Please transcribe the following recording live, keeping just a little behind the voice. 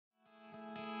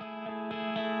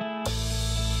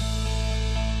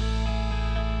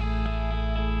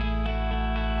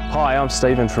Hi, I'm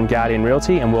Stephen from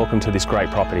Realty and welcome to this great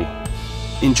property.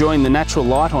 Enjoying the natural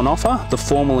light on offer, the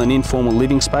formal and informal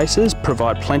living spaces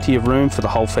provide plenty of room for the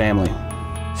whole family.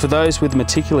 For those with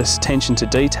meticulous attention to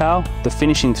detail, the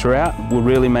finishing throughout will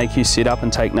really make you sit up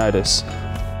and take notice.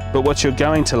 But what you're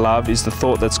going to love is the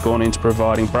thought that's gone into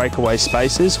providing breakaway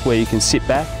spaces where you can sit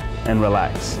back and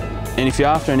relax. And if you're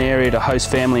after an area to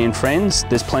host family and friends,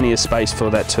 there's plenty of space for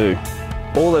that too.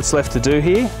 All that's left to do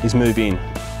here is move in.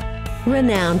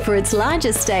 Renowned for its large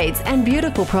estates and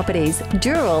beautiful properties,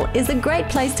 Dural is a great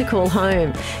place to call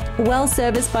home. Well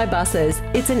serviced by buses,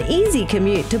 it's an easy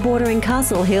commute to bordering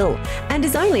Castle Hill and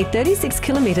is only 36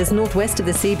 kilometres northwest of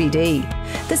the CBD.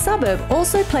 The suburb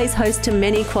also plays host to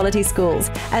many quality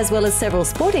schools, as well as several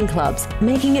sporting clubs,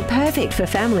 making it perfect for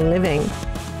family living.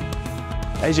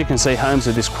 As you can see, homes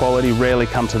of this quality rarely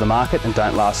come to the market and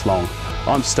don't last long.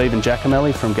 I'm Stephen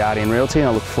Giacomelli from Realty and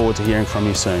I look forward to hearing from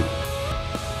you soon.